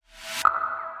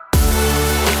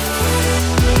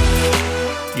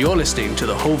You're listening to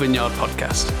the Whole Vineyard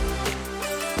podcast.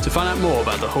 To find out more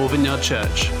about the Whole Vineyard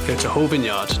Church, go to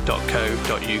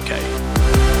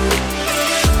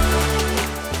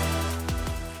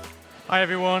wholevineyard.co.uk. Hi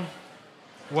everyone,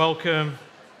 welcome.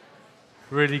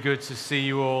 Really good to see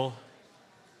you all.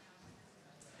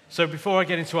 So before I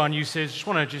get into our new series, I just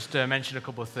want to mention a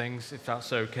couple of things, if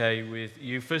that's okay with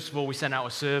you. First of all, we sent out a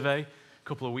survey a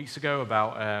couple of weeks ago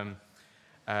about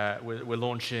we're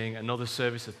launching another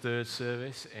service, a third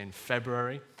service in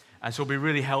February. And so it'll be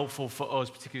really helpful for us,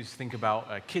 particularly to think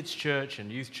about kids' church and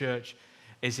youth church,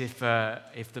 is if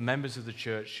the members of the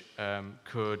church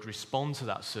could respond to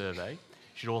that survey. You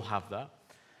should all have that.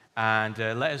 And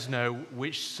let us know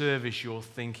which service you're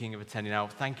thinking of attending. Now,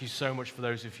 thank you so much for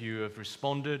those of you who have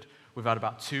responded. We've had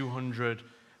about 200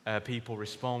 people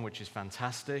respond, which is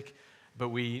fantastic. But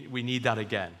we need that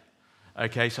again.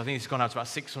 Okay, so I think it's gone out to about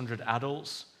 600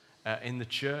 adults in the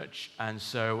church. And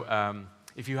so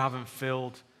if you haven't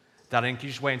filled that in, can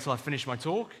you just wait until I finish my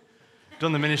talk?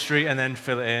 Done the ministry and then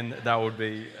fill it in. That would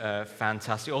be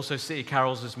fantastic. Also, City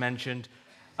Carols, as mentioned,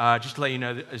 just to let you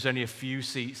know that there's only a few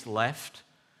seats left,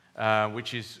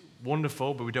 which is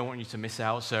wonderful, but we don't want you to miss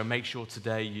out. So make sure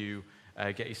today you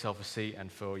get yourself a seat,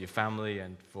 and for your family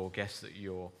and for guests that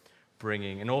you're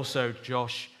bringing. And also,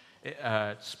 Josh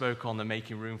spoke on the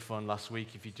Making Room Fund last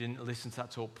week. If you didn't listen to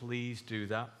that talk, please do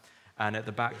that. And at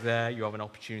the back there, you have an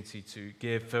opportunity to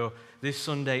give. For this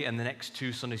Sunday and the next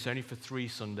 2 Sundays, only for 3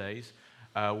 Sundays,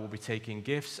 we'll be taking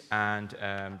gifts and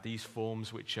these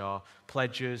forms, which are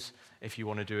pledges, if you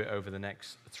want to do it over the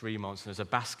next 3 months. And there's a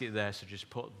basket there, so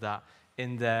just put that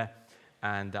in there,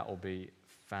 and that will be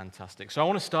fantastic. So I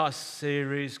want to start a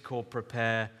series called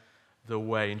Prepare the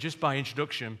Way. And just by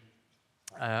introduction,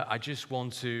 I just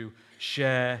want to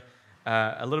share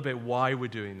a little bit why we're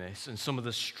doing this and some of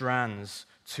the strands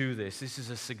to this. This is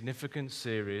a significant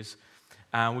series,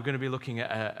 and we're going to be looking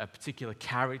at a particular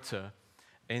character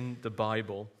in the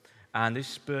Bible. And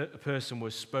this person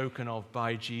was spoken of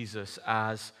by Jesus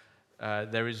as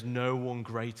there is no one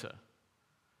greater.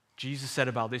 Jesus said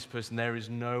about this person, there is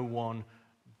no one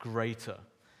greater,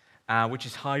 which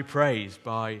is high praise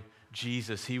by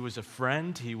Jesus. He was a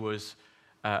friend, he was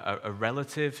a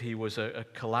relative, he was a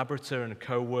collaborator and a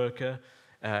co-worker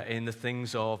in the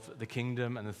things of the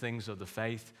kingdom and the things of the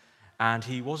faith. And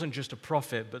he wasn't just a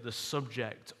prophet, but the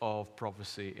subject of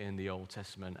prophecy in the Old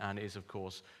Testament, and is, of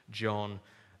course, John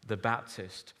the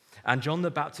Baptist. And John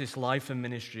the Baptist's life and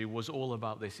ministry was all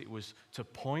about this. It was to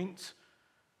point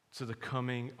to the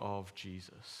coming of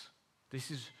Jesus. This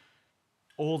is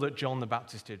all that John the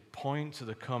Baptist did, point to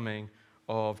the coming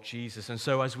of Jesus. And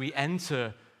so as we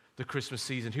enter the Christmas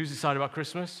season, who's excited about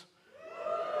Christmas?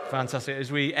 Fantastic.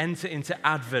 As we enter into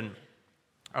Advent,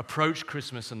 approach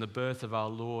Christmas and the birth of our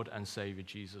Lord and Savior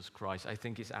Jesus Christ, I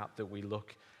think it's apt that we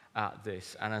look at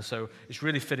this. And so it's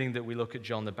really fitting that we look at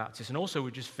John the Baptist. And also we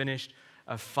just finished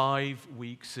a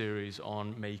 5-week series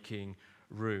on making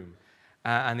room.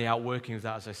 And the outworking of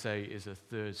that, as I say, is a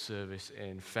third service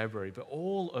in February. But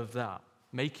all of that,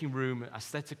 making room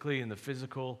aesthetically and the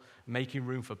physical, making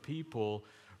room for people,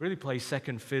 really plays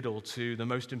second fiddle to the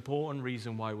most important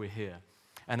reason why we're here.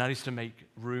 And that is to make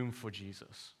room for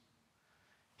Jesus.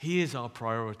 He is our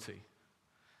priority.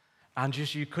 And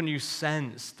couldn't you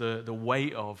sense the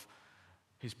weight of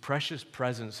his precious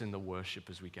presence in the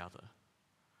worship as we gather?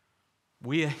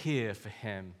 We are here for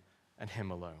him and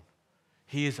him alone.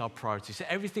 He is our priority. So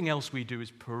everything else we do is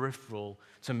peripheral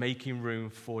to making room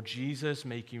for Jesus,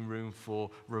 making room for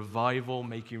revival,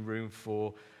 making room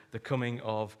for the coming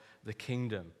of the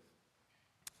kingdom.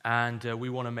 And we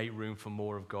want to make room for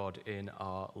more of God in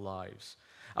our lives.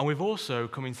 And we've also,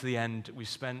 coming to the end, we've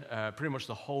spent pretty much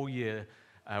the whole year,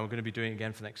 we're going to be doing it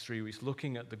again for the next 3 weeks,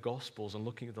 looking at the Gospels and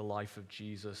looking at the life of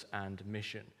Jesus and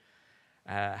mission.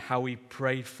 How he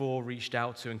prayed for, reached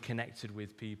out to, and connected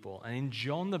with people. And in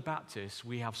John the Baptist,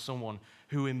 we have someone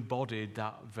who embodied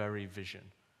that very vision,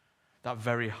 that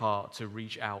very heart to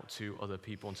reach out to other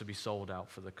people and to be sold out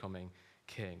for the coming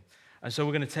King. And so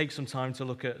we're going to take some time to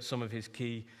look at some of his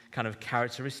key kind of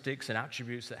characteristics and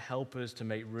attributes that help us to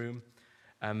make room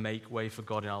and make way for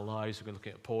God in our lives. We're going to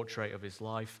look at a portrait of his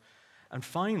life. And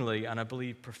finally, and I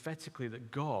believe prophetically,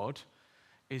 that God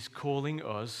is calling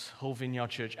us, Whole Vineyard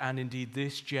Church, and indeed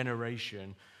this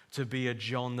generation, to be a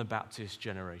John the Baptist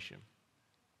generation.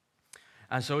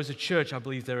 And so as a church, I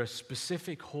believe there are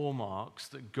specific hallmarks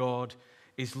that God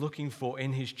is looking for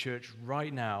in his church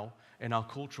right now in our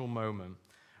cultural moment,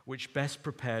 which best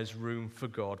prepares room for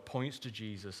God, points to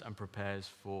Jesus, and prepares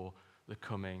for the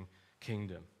coming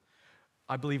kingdom.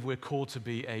 I believe we're called to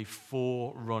be a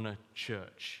forerunner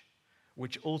church,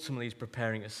 which ultimately is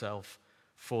preparing itself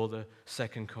for the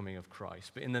second coming of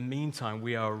Christ. But in the meantime,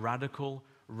 we are a radical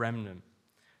remnant,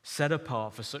 set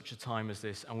apart for such a time as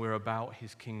this, and we're about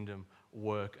his kingdom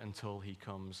work until he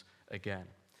comes again.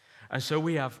 And so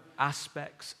we have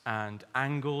aspects and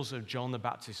angles of John the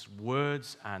Baptist's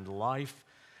words and life,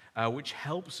 which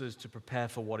helps us to prepare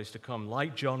for what is to come.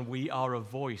 Like John, we are a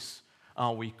voice,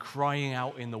 aren't we, crying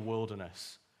out in the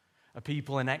wilderness. A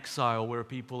people in exile, we're a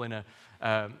people in a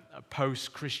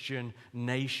post-Christian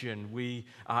nation. We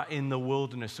are in the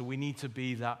wilderness, so we need to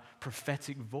be that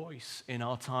prophetic voice in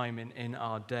our time, in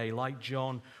our day. Like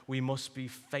John, we must be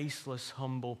faceless,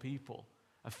 humble people,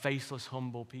 a faceless,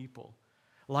 humble people.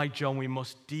 Like John, we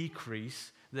must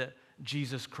decrease, that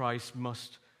Jesus Christ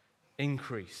must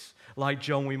increase. Like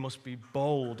John, we must be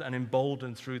bold and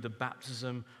emboldened through the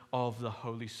baptism of the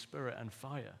Holy Spirit and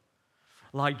fire.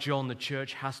 Like John, the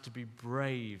church has to be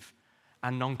brave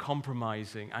and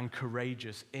non-compromising and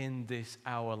courageous in this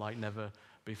hour like never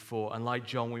before. And like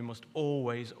John, we must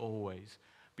always, always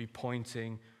be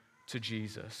pointing to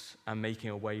Jesus and making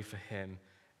a way for him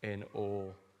in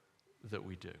all that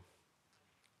we do.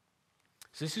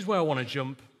 So this is where I want to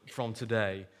jump from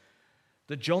today,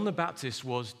 that John the Baptist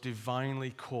was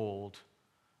divinely called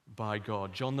by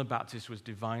God. John the Baptist was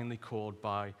divinely called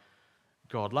by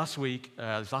God. Last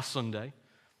Sunday,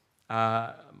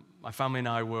 my family and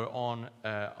I were on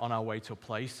our way to a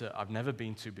place that I've never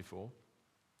been to before.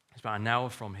 It's about an hour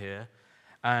from here,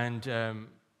 and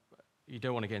you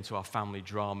don't want to get into our family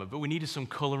drama, but we needed some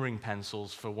coloring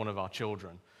pencils for one of our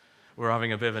children. We were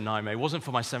having a bit of a nightmare. It wasn't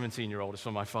for my 17-year-old, it's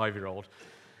for my 5-year-old.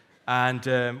 And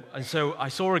so I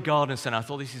saw a garden center. I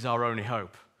thought, this is our only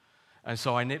hope. And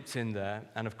so I nipped in there,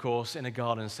 and of course, in a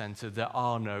garden center, there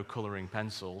are no coloring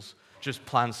pencils, just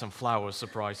plants and flowers,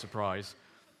 surprise, surprise.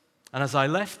 And as I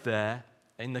left there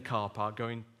in the car park,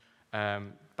 going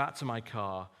back to my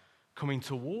car, coming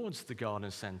towards the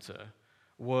garden center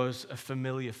was a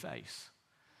familiar face.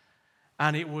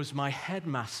 And it was my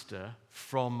headmaster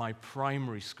from my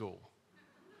primary school.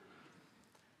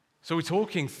 So we're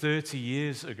talking 30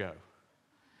 years ago.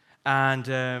 And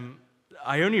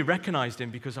I only recognized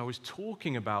him because I was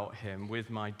talking about him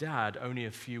with my dad only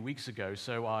a few weeks ago.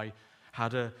 So I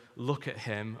had a look at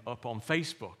him up on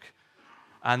Facebook.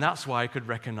 And that's why I could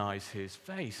recognize his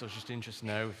face. I was just interested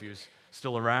to know if he was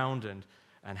still around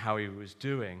and how he was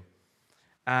doing.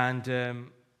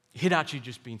 And he'd actually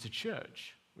just been to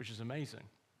church, which is amazing.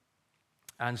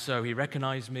 And so he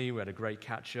recognized me. We had a great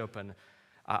catch-up, and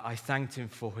I thanked him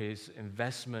for his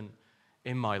investment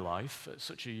in my life at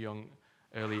such a young,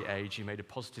 early age. He made a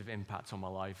positive impact on my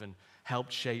life and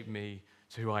helped shape me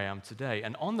to who I am today.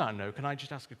 And on that note, can I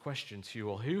just ask a question to you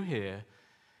all? Who here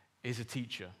is a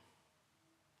teacher?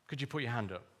 Could you put your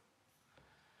hand up?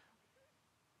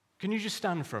 Can you just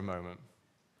stand for a moment?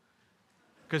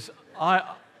 Because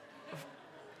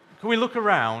can we look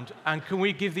around and can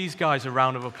we give these guys a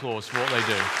round of applause for what they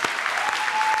do?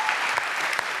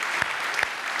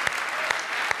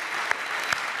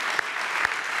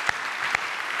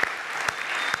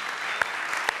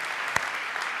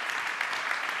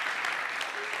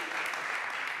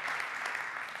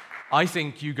 I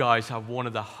think you guys have one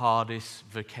of the hardest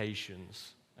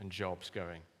vocations and jobs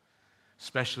going,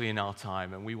 especially in our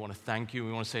time. And we want to thank you.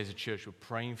 We want to say as a church, we're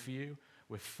praying for you.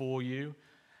 We're for you.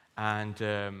 And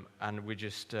we're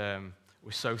just,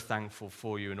 we're so thankful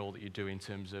for you and all that you do in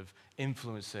terms of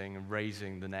influencing and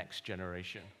raising the next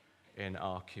generation in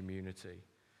our community.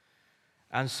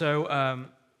 And so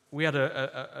we had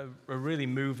a really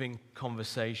moving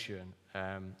conversation.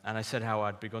 And I said how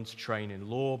I'd begun to train in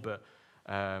law, but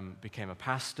became a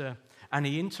pastor. And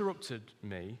he interrupted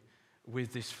me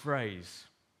with this phrase.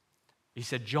 He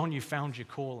said, "John, you found your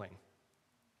calling."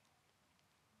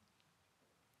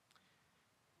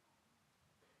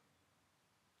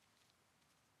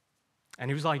 And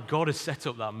it was like God has set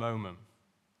up that moment.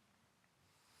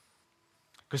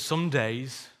 Because some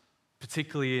days,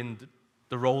 particularly in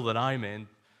the role that I'm in,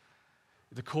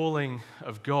 the calling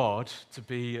of God to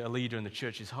be a leader in the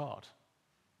church is hard.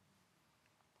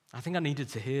 I think I needed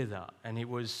to hear that, and it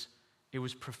was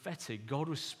prophetic. God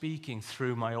was speaking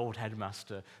through my old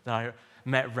headmaster that I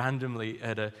met randomly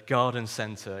at a garden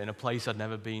center in a place I'd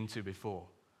never been to before.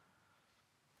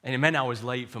 And it meant I was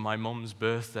late for my mum's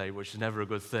birthday, which is never a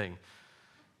good thing.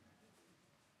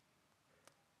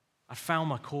 I found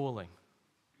my calling.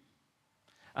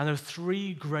 And there are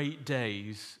 3 great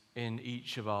days in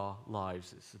each of our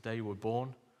lives. It's the day we're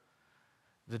born,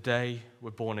 the day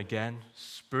we're born again,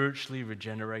 spiritually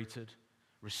regenerated,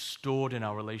 restored in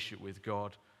our relationship with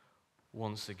God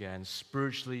once again,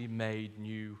 spiritually made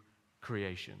new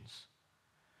creations.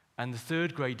 And the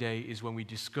 3rd great day is when we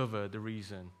discover the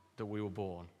reason that we were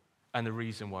born and the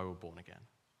reason why we were born again.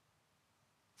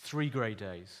 3 great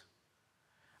days.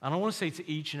 And I want to say to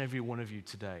each and every one of you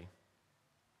today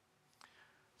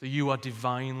that you are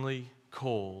divinely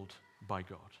called by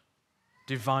God.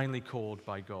 Divinely called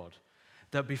by God.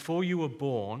 That before you were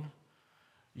born,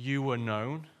 you were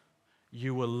known,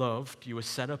 you were loved, you were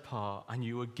set apart, and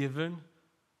you were given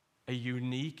a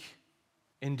unique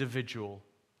individual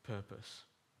purpose.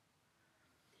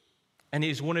 And it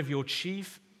is one of your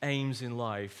chief aims in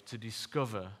life to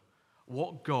discover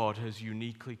what God has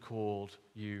uniquely called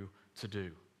you to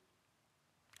do.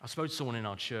 I spoke to someone in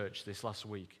our church this last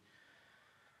week,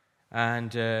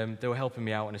 and they were helping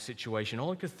me out in a situation.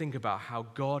 All I could think about how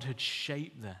God had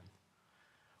shaped them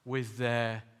with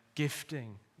their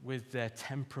gifting, with their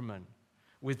temperament,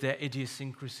 with their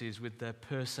idiosyncrasies, with their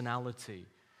personality.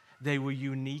 They were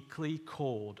uniquely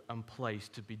called and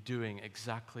placed to be doing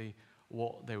exactly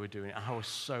what they were doing. And I was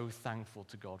so thankful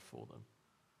to God for them.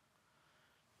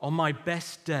 On my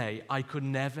best day, I could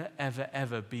never, ever,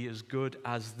 ever be as good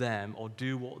as them or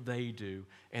do what they do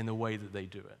in the way that they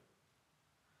do it.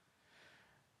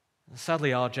 And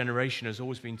sadly, our generation has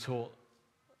always been taught,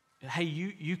 hey,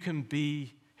 you can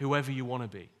be whoever you want to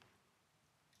be.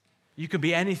 You can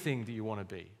be anything that you want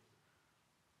to be.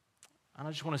 And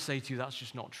I just want to say to you, that's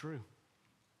just not true.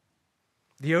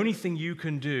 The only thing you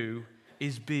can do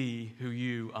is be who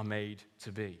you are made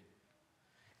to be.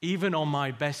 Even on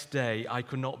my best day, I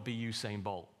could not be Usain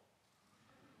Bolt.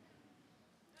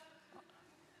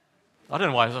 I don't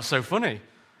know why that's so funny.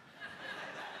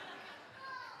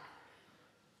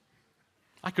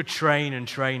 I could train and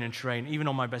train and train. Even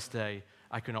on my best day,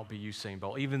 I could not be Usain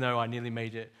Bolt. Even though I nearly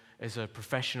made it as a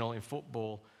professional in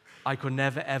football, I could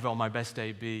never, ever on my best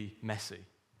day be Messi.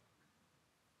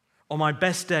 On my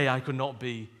best day, I could not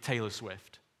be Taylor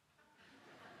Swift.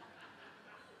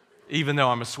 Even though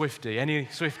I'm a Swiftie. Any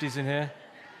Swifties in here?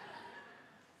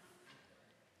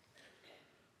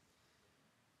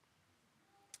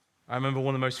 I remember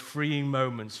one of the most freeing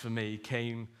moments for me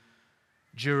came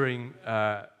during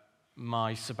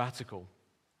my sabbatical,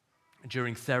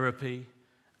 during therapy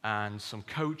and some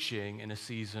coaching in a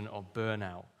season of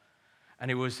burnout.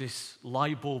 And it was this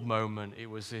light bulb moment. It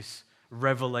was this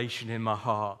revelation in my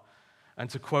heart. And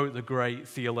to quote the great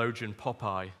theologian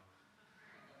Popeye,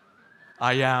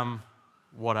 I am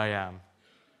what I am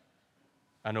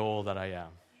and all that I am.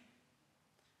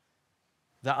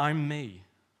 That I'm me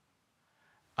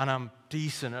and I'm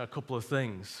decent at a couple of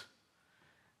things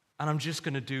and I'm just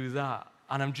going to do that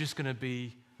and I'm just going to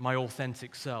be my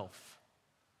authentic self.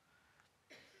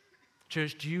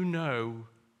 Church, do you know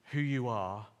who you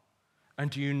are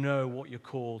and do you know what you're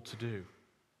called to do?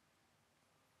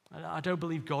 I don't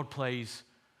believe God plays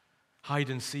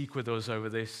hide and seek with us over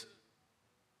this,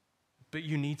 but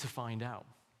you need to find out.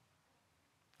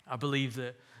 I believe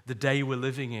that the day we're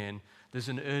living in, there's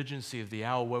an urgency of the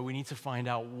hour where we need to find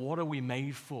out, what are we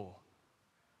made for?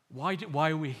 Why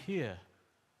are we here?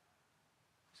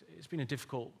 It's been a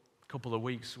difficult couple of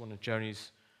weeks. One of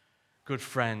Joni's good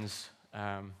friends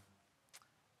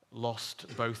lost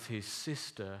both his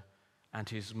sister and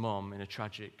his mum in a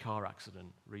tragic car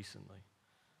accident recently.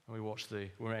 And we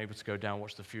were able to go down and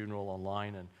watch the funeral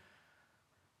online and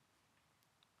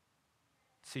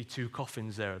see 2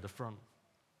 coffins there at the front.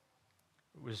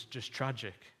 It was just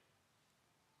tragic.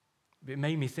 It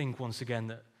made me think once again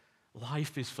that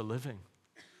life is for living.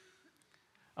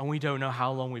 And we don't know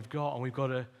how long we've got, and we've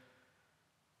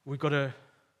got to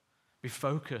be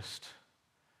focused.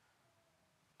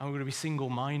 And we're going to be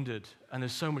single-minded. And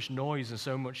there's so much noise and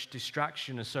so much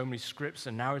distraction and so many scripts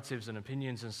and narratives and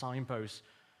opinions and signposts.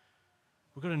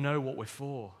 We're going to know what we're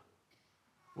for.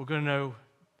 We're going to know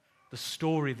the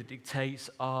story that dictates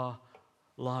our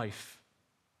life.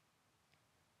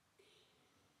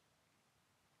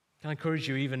 Can I encourage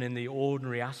you, even in the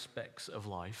ordinary aspects of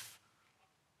life,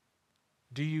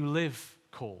 do you live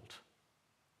called?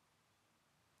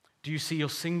 Do you see your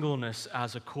singleness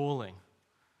as a calling?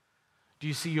 Do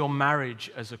you see your marriage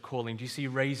as a calling? Do you see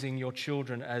raising your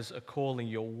children as a calling,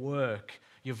 your work,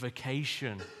 your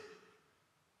vocation,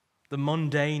 the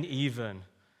mundane even?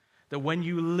 That when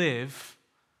you live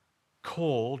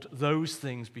called, those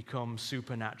things become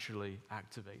supernaturally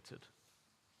activated.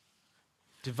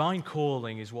 Divine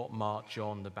calling is what marked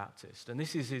John the Baptist. And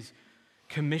this is his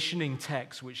commissioning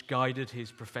text which guided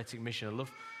his prophetic mission. I'd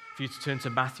love for you to turn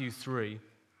to Matthew 3.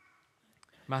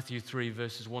 Matthew 3,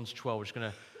 verses 1 to 12.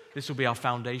 This will be our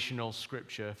foundational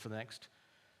scripture for the next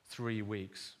 3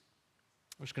 weeks.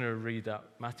 I'm just going to read that.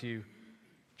 Matthew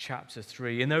chapter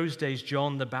 3. In those days,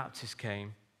 John the Baptist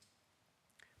came,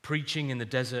 preaching in the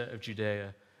desert of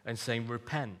Judea and saying,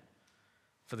 "Repent,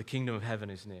 for the kingdom of heaven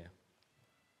is near.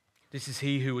 This is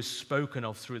he who was spoken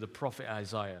of through the prophet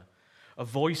Isaiah, a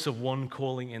voice of one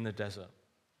calling in the desert.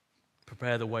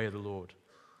 Prepare the way of the Lord.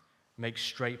 Make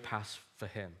straight paths for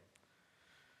him.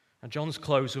 And John's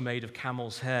clothes were made of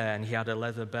camel's hair, and he had a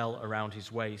leather belt around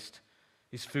his waist.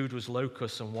 His food was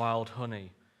locusts and wild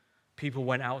honey. People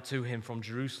went out to him from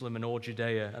Jerusalem and all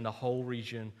Judea and the whole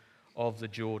region of the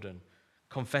Jordan,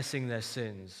 confessing their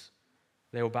sins.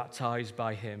 They were baptized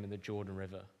by him in the Jordan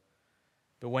River.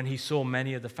 But when he saw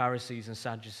many of the Pharisees and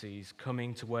Sadducees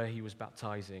coming to where he was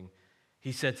baptizing,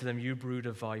 he said to them, "You brood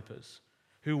of vipers,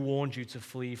 who warned you to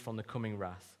flee from the coming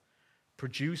wrath?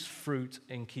 Produce fruit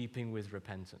in keeping with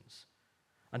repentance.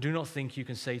 And do not think you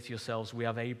can say to yourselves, 'We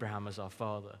have Abraham as our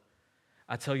father.'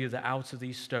 I tell you that out of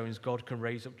these stones God can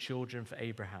raise up children for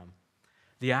Abraham.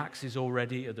 The axe is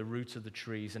already at the root of the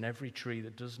trees, and every tree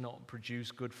that does not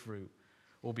produce good fruit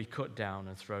will be cut down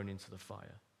and thrown into the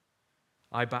fire.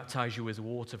 I baptize you with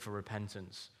water for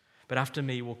repentance, but after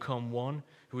me will come one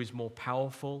who is more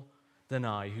powerful than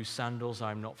I, whose sandals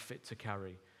I am not fit to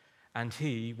carry, and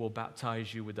he will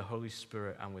baptize you with the Holy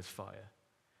Spirit and with fire.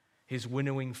 His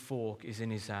winnowing fork is in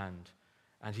his hand,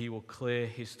 and he will clear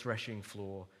his threshing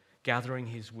floor, gathering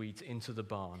his wheat into the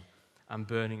barn and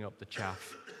burning up the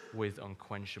chaff with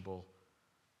unquenchable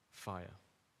fire."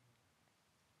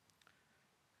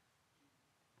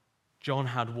 John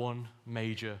had one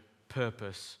major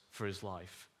purpose for his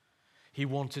life. He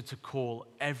wanted to call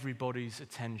everybody's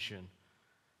attention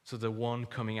to the one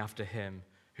coming after him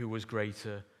who was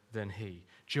greater than he.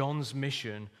 John's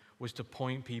mission was to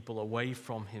point people away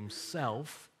from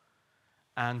himself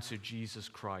and to Jesus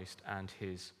Christ and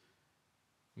his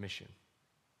mission.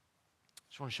 I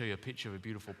just want to show you a picture of a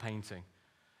beautiful painting.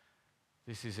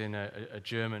 This is in a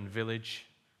German village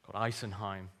called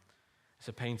Eisenheim. It's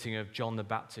a painting of John the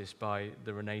Baptist by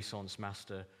the Renaissance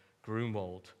master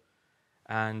Grunwald.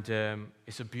 And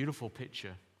it's a beautiful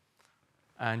picture.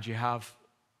 And you have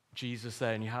Jesus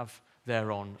there, and you have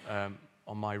there on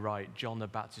my right, John the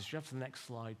Baptist. Do you have the next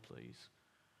slide, please?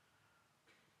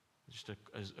 Just a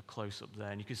close-up there.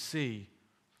 And you can see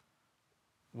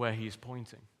where he is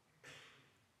pointing.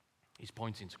 He's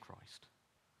pointing to Christ.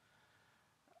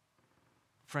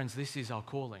 Friends, this is our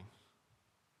calling.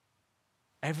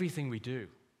 Everything we do,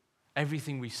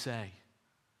 everything we say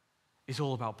is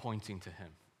all about pointing to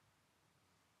him.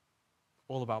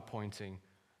 All about pointing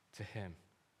to him.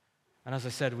 And as I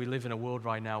said, we live in a world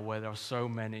right now where there are so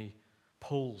many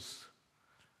pulls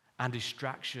and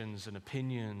distractions and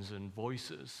opinions and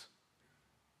voices.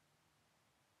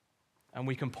 And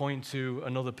we can point to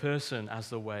another person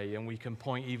as the way, and we can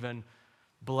point even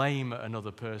blame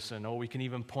another person, or we can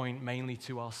even point mainly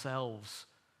to ourselves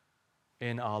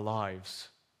in our lives.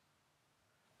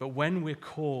 But when we're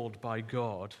called by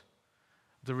God,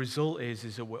 the result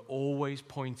is that we're always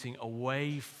pointing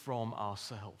away from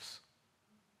ourselves.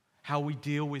 How we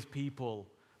deal with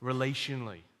people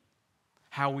relationally,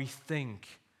 how we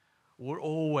think, we're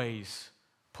always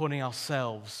putting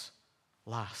ourselves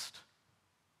last.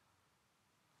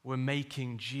 We're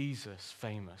making Jesus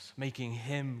famous, making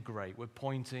him great. We're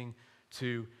pointing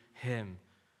to him.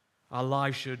 Our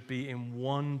lives should be in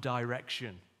one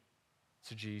direction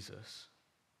to Jesus.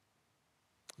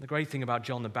 The great thing about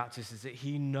John the Baptist is that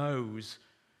he knows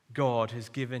God has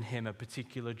given him a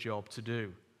particular job to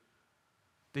do.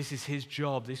 This is his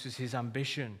job. This is his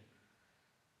ambition.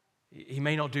 He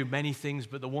may not do many things,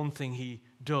 but the one thing he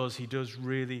does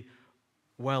really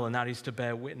well, and that is to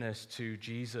bear witness to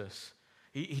Jesus.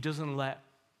 He doesn't let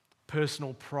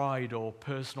personal pride or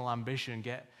personal ambition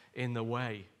get in the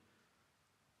way.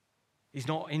 He's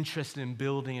not interested in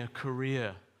building a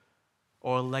career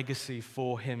or a legacy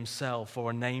for himself or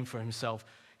a name for himself.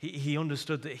 He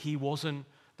understood that he wasn't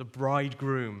the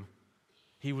bridegroom.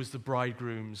 He was the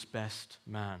bridegroom's best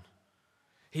man.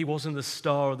 He wasn't the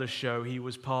star of the show. He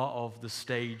was part of the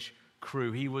stage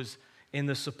crew. He was in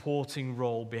the supporting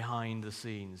role behind the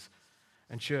scenes.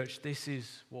 And church, this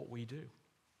is what we do.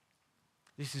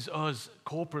 This is us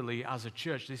corporately as a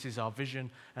church. This is our vision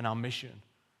and our mission.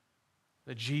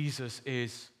 That Jesus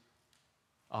is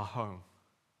our home.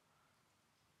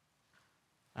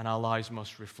 And our lives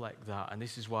must reflect that. And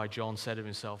this is why John said of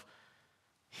himself,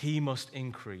 he must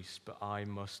increase, but I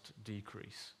must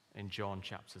decrease, in John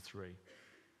chapter 3.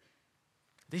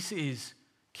 This is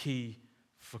key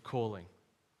for calling.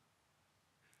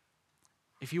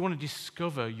 If you want to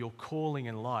discover your calling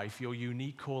in life, your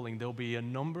unique calling, there'll be a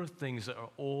number of things that are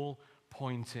all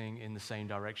pointing in the same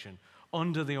direction,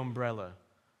 under the umbrella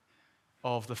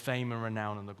of the fame and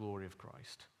renown and the glory of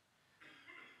Christ.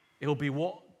 It'll be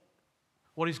what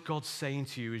is God saying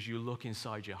to you as you look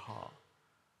inside your heart?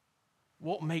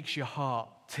 What makes your heart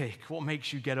tick? What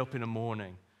makes you get up in the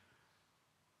morning?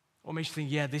 What makes you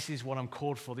think, yeah, this is what I'm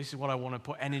called for. This is what I want to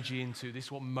put energy into. This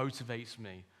is what motivates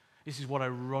me. This is what I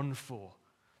run for.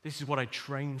 This is what I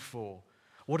train for.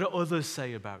 What do others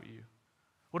say about you?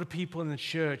 What do people in the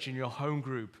church, in your home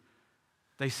group,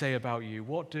 they say about you?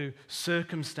 What do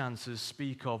circumstances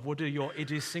speak of? What do your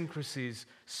idiosyncrasies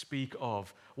speak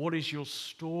of? What is your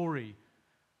story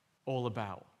all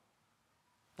about?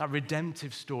 That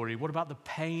redemptive story. What about the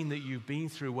pain that you've been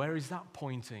through? Where is that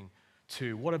pointing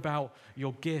to? What about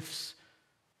your gifts?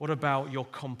 What about your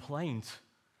complaint?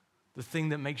 The thing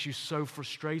that makes you so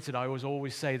frustrated, I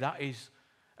always say that is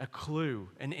a clue,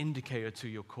 an indicator to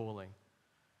your calling.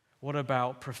 What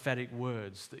about prophetic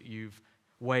words that you've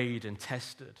weighed and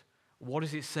tested? What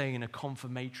is it saying in a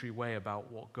confirmatory way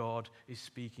about what God is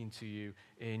speaking to you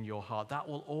in your heart? That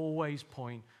will always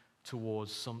point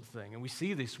towards something. And we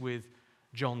see this with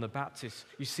John the Baptist.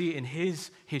 You see it in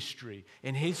his history,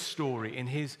 in his story, in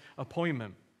his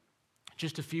appointment.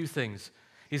 Just a few things.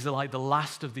 He's like the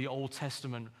last of the Old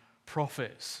Testament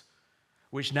prophets,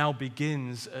 which now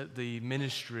begins at the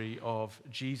ministry of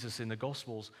Jesus in the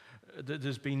Gospels.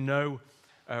 There's been no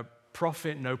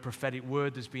prophet, no prophetic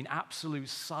word. There's been absolute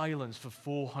silence for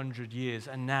 400 years,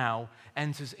 and now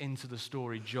enters into the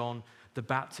story John the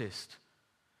Baptist.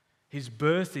 His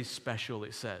birth is special,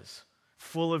 it says,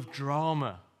 full of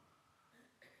drama.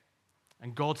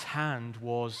 And God's hand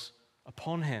was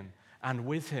upon him and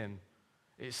with him,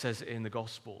 it says in the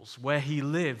Gospels. Where he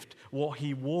lived, what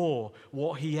he wore,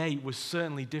 what he ate was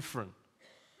certainly different.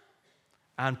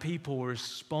 And people were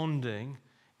responding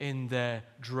in their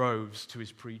droves to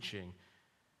his preaching.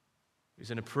 It was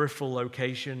in a peripheral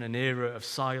location, an era of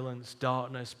silence,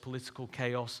 darkness, political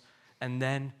chaos, and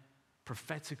then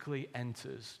prophetically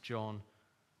enters John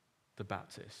the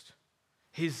Baptist.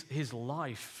 His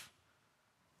life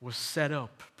was set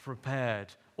up, prepared,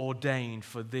 ordained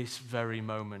for this very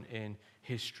moment in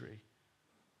history.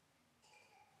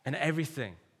 And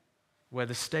everything where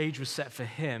the stage was set for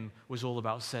him was all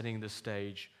about setting the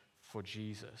stage for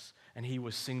Jesus. And he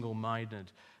was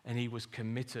single-minded, and he was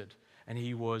committed, and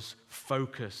he was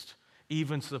focused,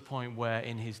 even to the point where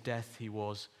in his death he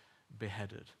was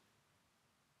beheaded.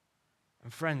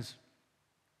 And friends,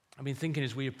 I've been thinking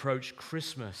as we approach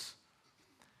Christmas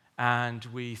and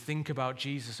we think about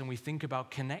Jesus and we think about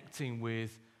connecting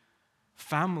with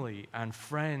family and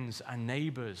friends and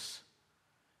neighbors.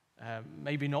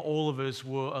 Maybe not all of us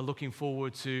are looking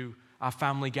forward to our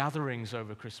family gatherings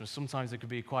over Christmas. Sometimes they can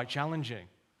be quite challenging.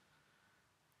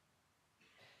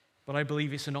 But I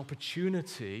believe it's an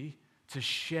opportunity to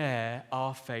share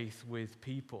our faith with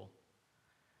people.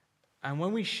 And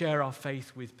when we share our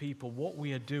faith with people, what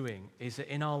we are doing is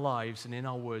that in our lives and in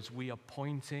our words, we are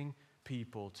pointing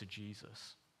people to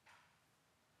Jesus.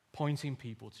 Pointing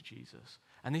people to Jesus.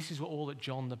 And this is what all that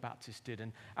John the Baptist did.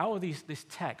 And out of this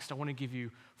text, I want to give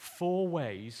you 4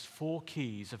 ways, 4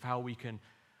 keys of how we can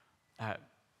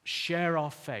share our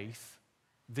faith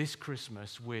this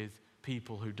Christmas with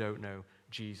people who don't know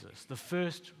Jesus. The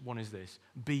first one is this: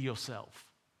 be yourself.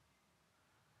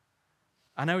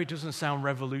 I know it doesn't sound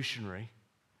revolutionary,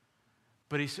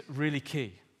 but it's really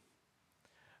key.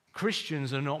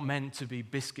 Christians are not meant to be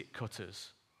biscuit cutters,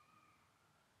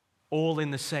 all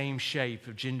in the same shape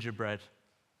of gingerbread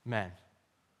men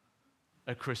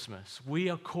at Christmas. We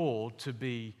are called to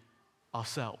be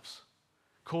ourselves,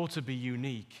 called to be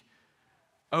unique.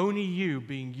 Only you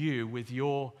being you with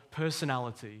your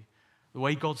personality, the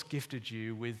way God's gifted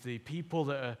you, with the people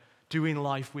that are doing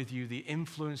life with you, the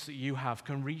influence that you have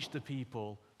can reach the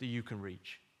people that you can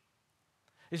reach.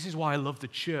 This is why I love the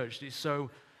church. It's so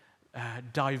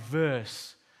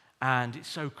diverse and it's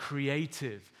so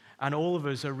creative. And all of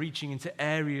us are reaching into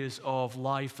areas of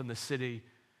life and the city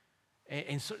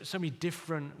in so many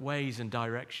different ways and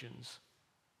directions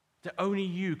that only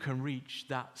you can reach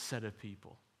that set of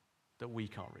people that we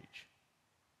can't reach.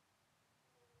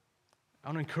 I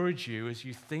want to encourage you as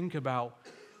you think about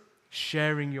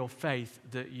sharing your faith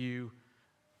that you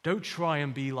don't try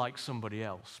and be like somebody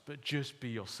else, but just be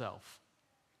yourself.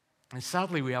 And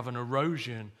sadly, we have an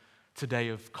erosion today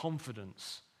of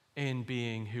confidence in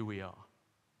being who we are.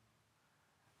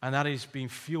 And that is being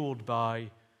fueled by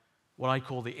what I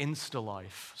call the Insta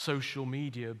life, social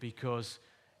media, because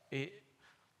it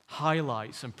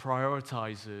highlights and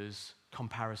prioritizes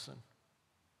comparison.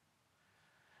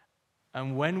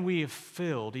 And when we are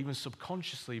filled, even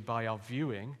subconsciously, by our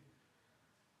viewing,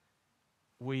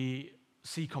 we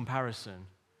see comparison,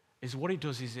 is what it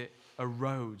does is it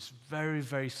erodes very,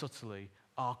 very subtly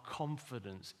our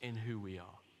confidence in who we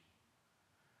are.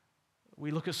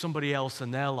 We look at somebody else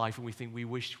and their life and we think we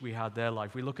wish we had their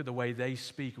life. We look at the way they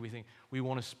speak and we think we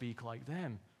want to speak like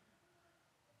them.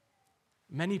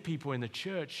 Many people in the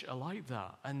church are like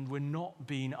that, and we're not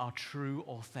being our true,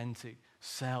 authentic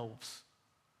selves.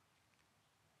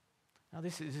 Now,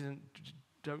 this isn't,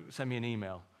 don't send me an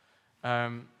email.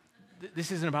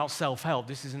 This isn't about self-help.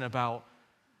 This isn't about,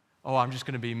 I'm just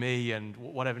going to be me and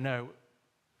whatever. No,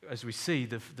 as we see,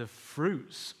 the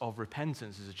fruits of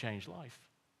repentance is a changed life.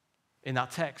 In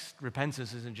that text,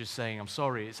 repentance isn't just saying, I'm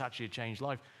sorry, it's actually a changed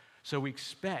life. So we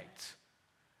expect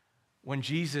when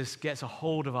Jesus gets a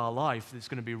hold of our life, there's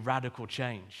going to be radical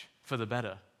change for the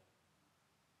better.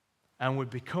 And we're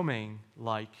becoming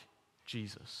like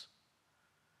Jesus.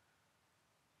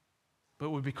 But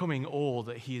we're becoming all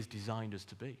that he has designed us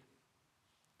to be.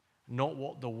 Not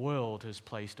what the world has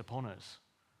placed upon us.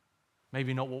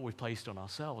 Maybe not what we've placed on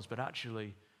ourselves, but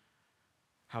actually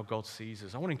how God sees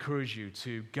us. I want to encourage you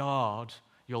to guard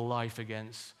your life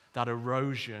against that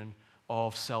erosion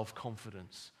of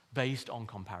self-confidence based on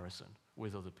comparison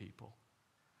with other people.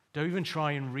 Don't even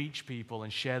try and reach people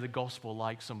and share the gospel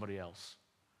like somebody else.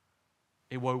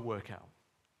 It won't work out.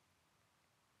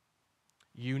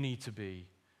 You need to be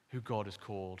who God has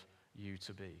called you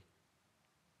to be.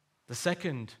 The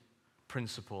second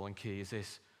principle and key is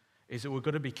this, is that we're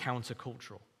going to be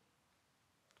countercultural.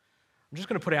 I'm just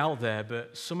going to put it out there,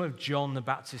 but some of John the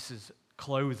Baptist's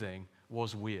clothing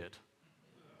was weird.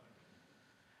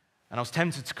 And I was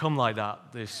tempted to come like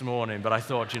that this morning, but I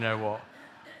thought, you know what?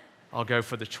 I'll go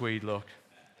for the tweed look.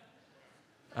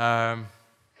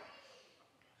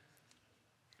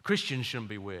 Christians shouldn't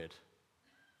be weird,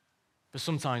 but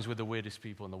sometimes we're the weirdest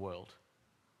people in the world.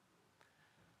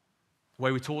 The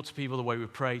way we talk to people, the way we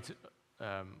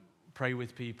pray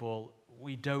with people,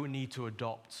 we don't need to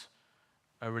adopt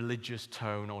a religious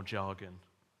tone or jargon.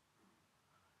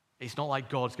 It's not like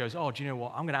God goes, do you know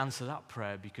what? I'm going to answer that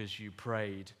prayer because you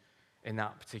prayed in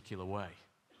that particular way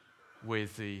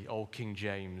with the old King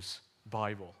James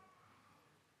Bible.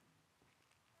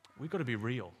 We've got to be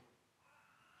real,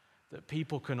 that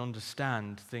people can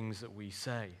understand things that we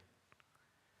say.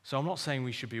 So I'm not saying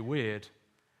we should be weird,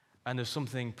 and there's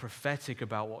something prophetic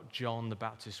about what John the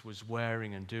Baptist was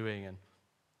wearing and doing.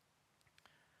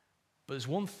 But there's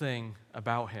one thing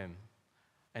about him,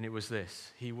 and it was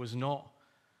this. He was not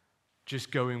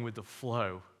just going with the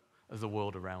flow of the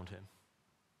world around him.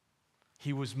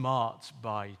 He was marked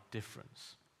by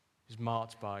difference. He was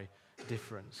marked by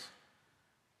difference.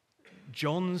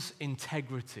 John's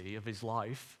integrity of his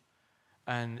life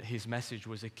and his message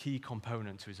was a key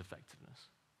component to his effectiveness.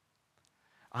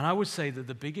 And I would say that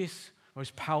the biggest,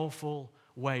 most powerful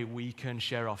way we can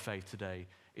share our faith today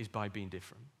is by being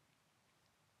different.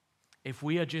 If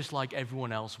we are just like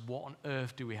everyone else, what on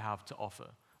earth do we have to offer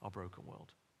our broken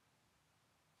world?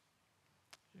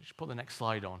 Just put the next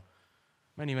slide on.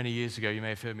 Many, many years ago, you may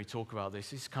have heard me talk about this.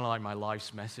 This is kind of like my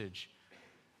life's message.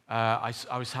 I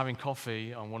was having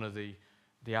coffee on one of the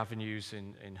avenues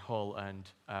in Hull, and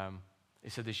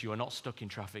it said this: you are not stuck in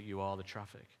traffic, you are the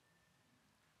traffic.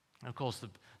 And of course,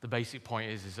 the basic point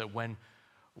is that when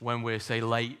we're, say,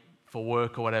 late for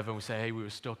work or whatever, and we say, hey, we were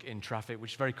stuck in traffic,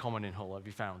 which is very common in Hull, have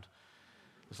you found?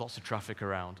 There's lots of traffic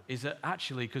around. Is that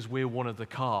actually because we're one of the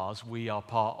cars, we are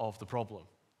part of the problem.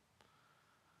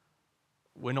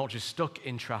 We're not just stuck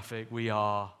in traffic, we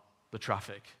are the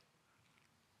traffic.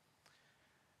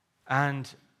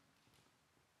 And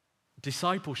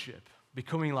discipleship,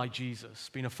 becoming like Jesus,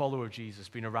 being a follower of Jesus,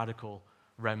 being a radical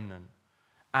remnant,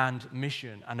 and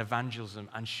mission and evangelism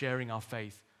and sharing our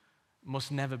faith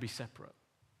must never be separate.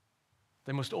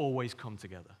 They must always come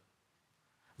together.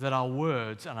 That our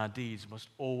words and our deeds must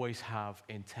always have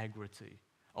integrity,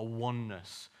 a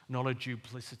oneness, not a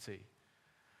duplicity,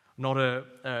 not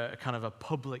a kind of a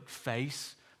public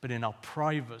face, but in our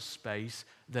private space,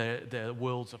 they're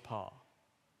worlds apart.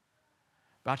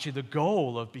 But actually the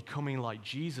goal of becoming like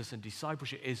Jesus and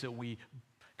discipleship is that we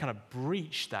kind of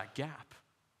breach that gap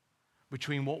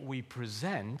between what we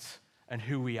present and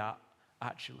who we are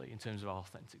actually in terms of our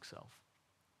authentic self.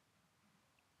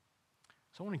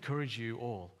 So I want to encourage you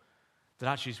all that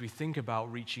actually as we think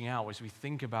about reaching out, as we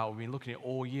think about, we've been looking at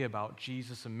all year about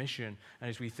Jesus and mission, and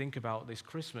as we think about this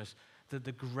Christmas, that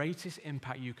the greatest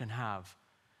impact you can have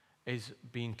is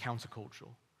being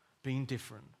countercultural, being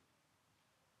different,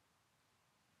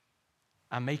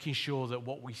 and making sure that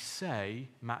what we say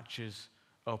matches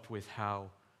up with how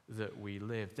that we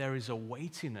live. There is a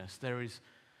weightiness, there is,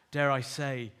 dare I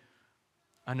say,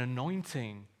 an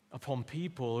anointing upon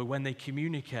people who when they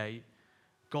communicate,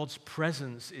 God's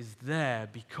presence is there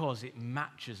because it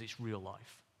matches its real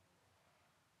life.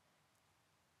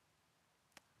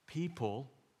 People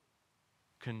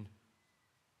can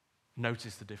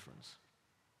notice the difference.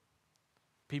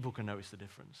 People can notice the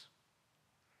difference.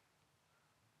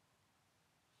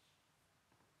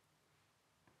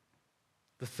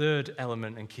 The third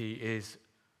element and key is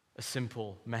a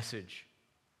simple message.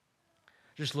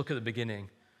 Just look at the beginning.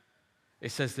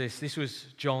 It says this was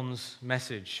John's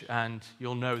message, and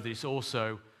you'll know that it's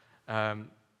also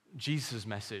Jesus'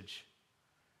 message.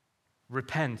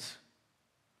 Repent,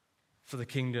 for the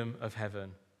kingdom of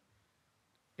heaven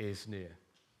is near.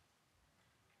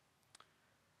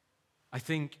 I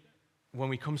think when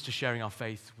we come to sharing our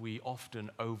faith, we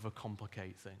often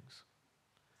overcomplicate things.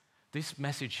 This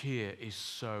message here is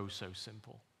so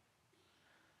simple.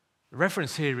 The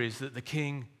reference here is that the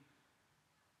King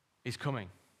is coming.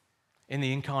 In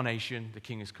the incarnation, the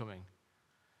King is coming.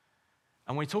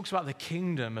 And when he talks about the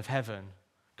kingdom of heaven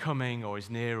coming or is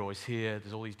near or is here,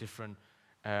 there's all these different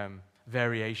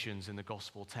variations in the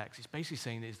gospel text. It's basically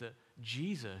saying is that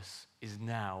Jesus is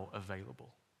now available.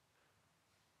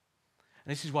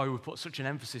 And this is why we put such an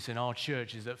emphasis in our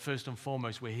church, is that first and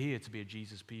foremost, we're here to be a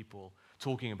Jesus people,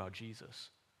 talking about Jesus.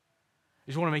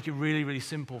 I just want to make it really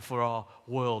simple for our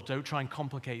world. Don't try and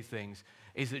complicate things.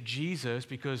 Is that Jesus,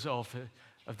 because of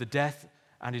the death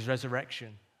and his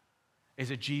resurrection, is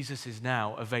that Jesus is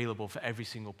now available for every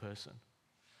single person.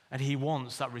 And he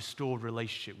wants that restored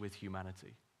relationship with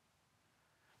humanity.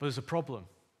 But there's a problem.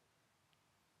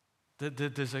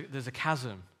 There's a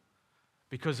chasm.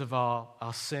 Because of our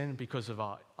sin, because of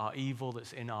our evil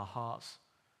that's in our hearts,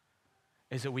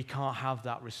 is that we can't have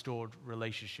that restored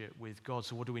relationship with God.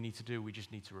 So what do we need to do? We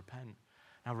just need to repent.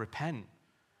 Now, repent,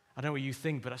 I don't know what you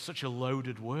think, but that's such a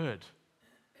loaded word.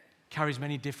 It carries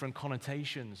many different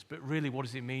connotations. But really, what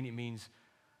does it mean? It means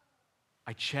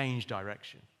I change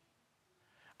direction.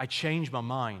 I change my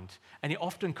mind. And it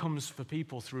often comes for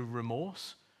people through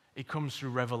remorse. It comes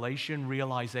through revelation,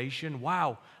 realization.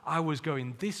 Wow, I was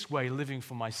going this way, living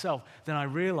for myself. Then I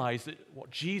realize that what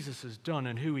Jesus has done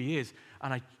and who he is,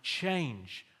 and I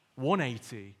change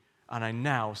 180, and I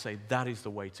now say that is the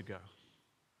way to go.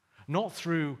 Not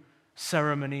through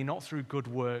ceremony, not through good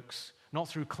works, not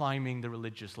through climbing the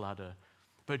religious ladder,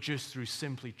 but just through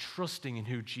simply trusting in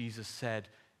who Jesus said,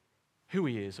 who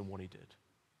he is and what he did.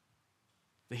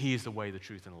 That he is the way, the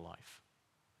truth, and the life.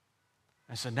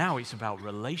 And so now it's about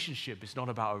relationship. It's not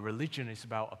about a religion. It's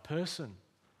about a person.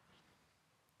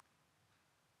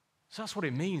 So that's what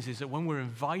it means, is that when we're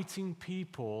inviting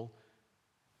people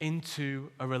into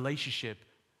a relationship,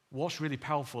 what's really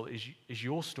powerful is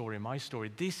your story and my story.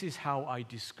 This is how I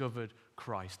discovered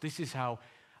Christ. This is how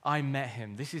I met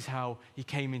him. This is how he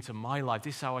came into my life.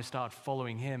 This is how I started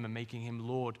following him and making him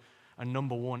Lord and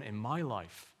number one in my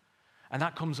life. And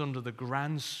that comes under the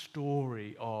grand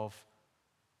story of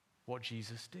what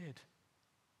Jesus did.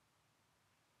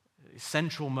 The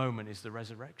central moment is the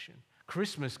resurrection.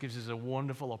 Christmas gives us a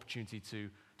wonderful opportunity to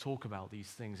talk about these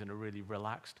things in a really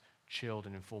relaxed, chilled,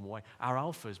 and informal way. Our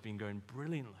Alpha has been going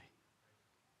brilliantly.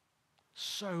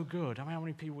 So good. I mean, how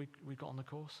many people we got on the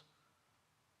course?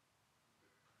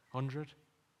 100?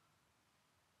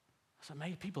 That's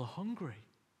amazing. People are hungry.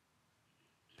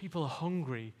 People are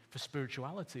hungry for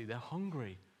spirituality. They're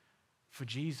hungry for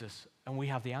Jesus. And we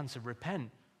have the answer: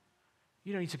 repent.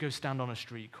 You don't need to go stand on a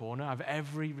street corner. I have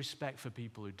every respect for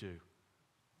people who do.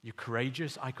 You're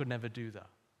courageous. I could never do that.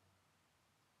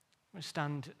 I'm going to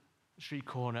stand on a street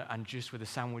corner and just with a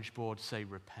sandwich board say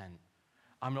repent.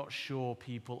 I'm not sure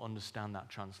people understand that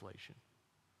translation.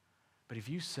 But if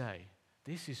you say,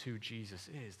 this is who Jesus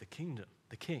is, the kingdom,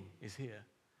 the king is here,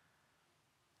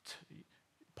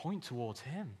 point towards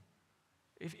him.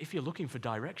 If you're looking for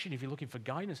direction, if you're looking for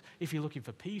guidance, if you're looking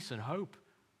for peace and hope,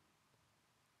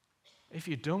 if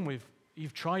you're done with,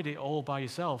 you've tried it all by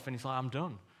yourself and it's like, I'm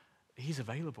done. He's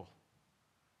available.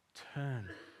 Turn,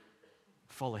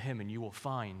 follow him, and you will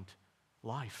find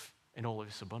life in all of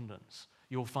its abundance.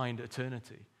 You will find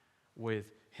eternity with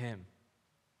him.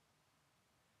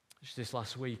 Just this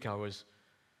last week, I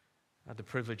had the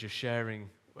privilege of sharing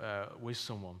with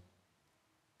someone,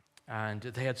 and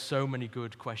they had so many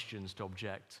good questions to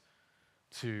object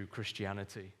to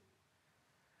Christianity.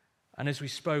 And as we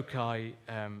spoke, I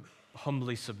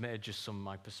humbly submitted just some of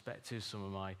my perspectives, some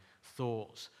of my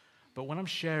thoughts. But when I'm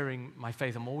sharing my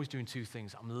faith, I'm always doing two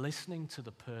things. I'm listening to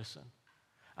the person,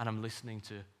 and I'm listening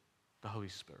to the Holy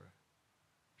Spirit.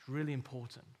 It's really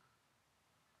important.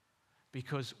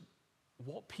 Because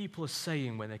what people are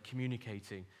saying when they're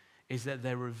communicating is that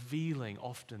they're revealing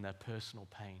often their personal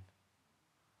pain.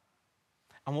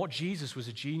 And what Jesus was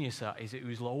a genius at is it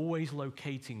was always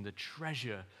locating the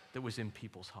treasure that was in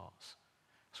people's hearts.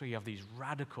 So you have these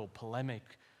radical, polemic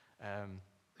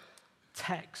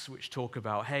texts which talk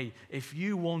about, hey, if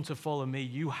you want to follow me,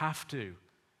 you have to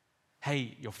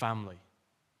hate your family.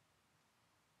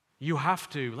 You have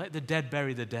to let the dead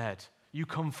bury the dead. You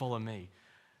come follow me.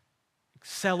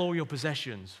 Sell all your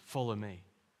possessions, follow me.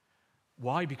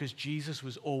 Why? Because Jesus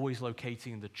was always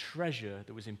locating the treasure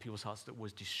that was in people's hearts that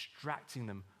was distracting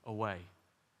them away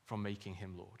from making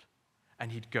him Lord.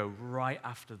 And he'd go right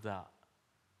after that,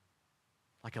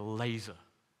 like a laser.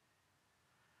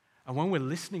 And when we're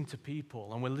listening to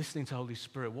people and we're listening to Holy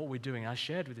Spirit, what we're doing, I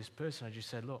shared with this person, I just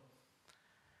said, look,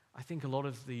 I think a lot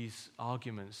of these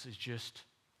arguments is just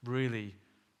really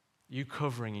you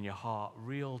covering in your heart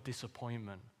real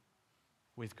disappointment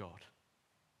with God.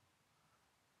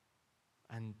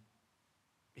 And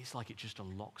it's like it just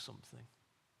unlocks something.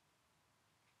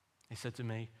 He said to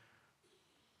me,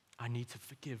 I need to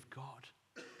forgive God.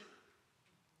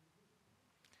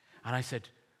 And I said,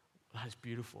 that's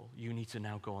beautiful. You need to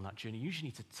now go on that journey. You just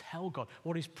need to tell God.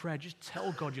 What is prayer? Just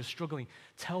tell God you're struggling.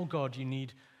 Tell God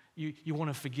you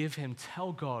want to forgive him.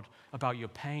 Tell God about your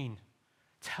pain.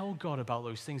 Tell God about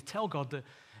those things. Tell God that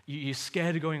you're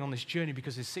scared of going on this journey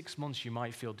because in 6 months you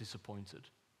might feel disappointed.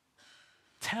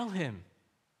 Tell him.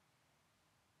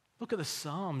 Look at the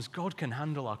Psalms. God can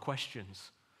handle our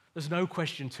questions. There's no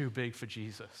question too big for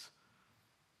Jesus.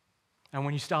 And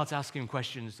when you start asking him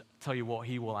questions, I'll tell you what,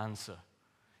 he will answer.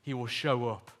 He will show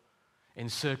up in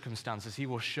circumstances. He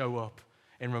will show up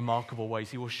in remarkable ways.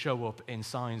 He will show up in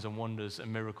signs and wonders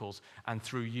and miracles and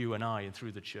through you and I and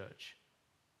through the church.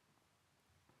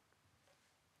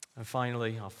 And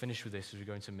finally, I'll finish with this as we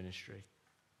go into ministry.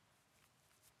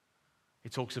 He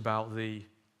talks about the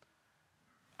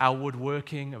outward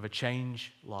working of a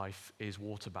changed life is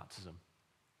water baptism.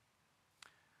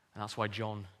 And that's why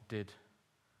John did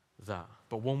that.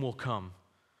 But one will come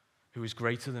who is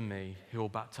greater than me, who will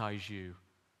baptize you,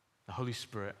 the Holy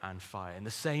Spirit and fire. In the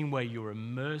same way you're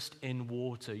immersed in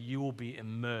water, you will be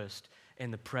immersed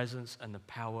in the presence and the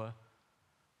power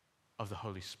of the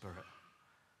Holy Spirit.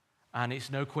 And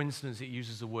it's no coincidence it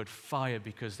uses the word fire,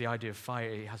 because the idea of fire,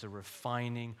 it has a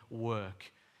refining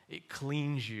work. It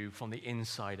cleans you from the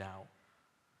inside out.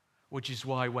 Which is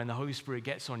why when the Holy Spirit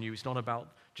gets on you, it's not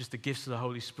about just the gifts of the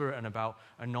Holy Spirit and about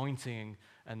anointing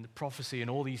and prophecy and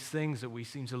all these things that we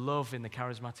seem to love in the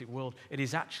charismatic world. It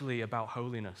is actually about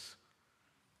holiness.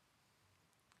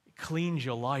 It cleans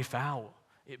your life out.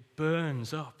 It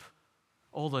burns up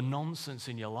all the nonsense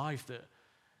in your life that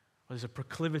there's a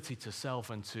proclivity to self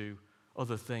and to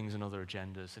other things and other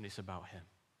agendas, and it's about him.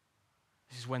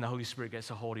 This is when the Holy Spirit gets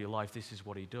a hold of your life. This is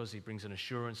what he does. He brings an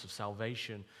assurance of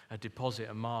salvation, a deposit,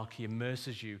 a mark. He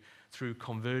immerses you through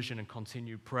conversion and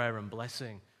continued prayer and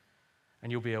blessing.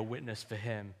 And you'll be a witness for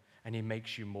him, and he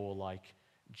makes you more like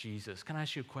Jesus. Can I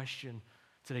ask you a question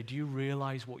today? Do you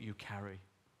realize what you carry?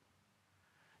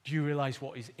 Do you realize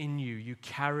what is in you? You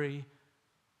carry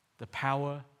the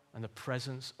power and the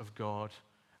presence of God,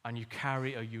 and you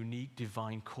carry a unique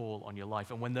divine call on your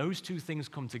life. And when those two things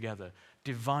come together,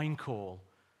 divine call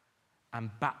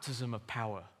and baptism of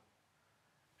power,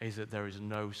 is that there is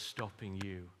no stopping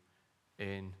you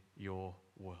in your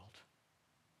world.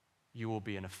 You will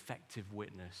be an effective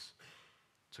witness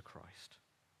to Christ.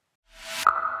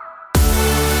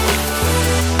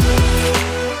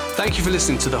 Thank you for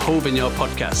listening to the Whole Vineyard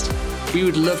podcast. We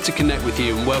would love to connect with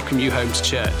you and welcome you home to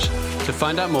church. To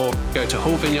find out more, go to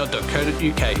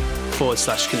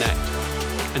wholevineyard.co.uk/connect.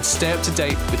 And to stay up to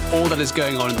date with all that is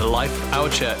going on in the life of our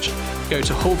church, go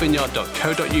to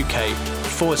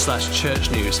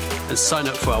wholevineyard.co.uk/church news and sign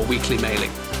up for our weekly mailing.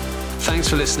 Thanks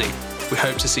for listening. We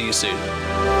hope to see you soon.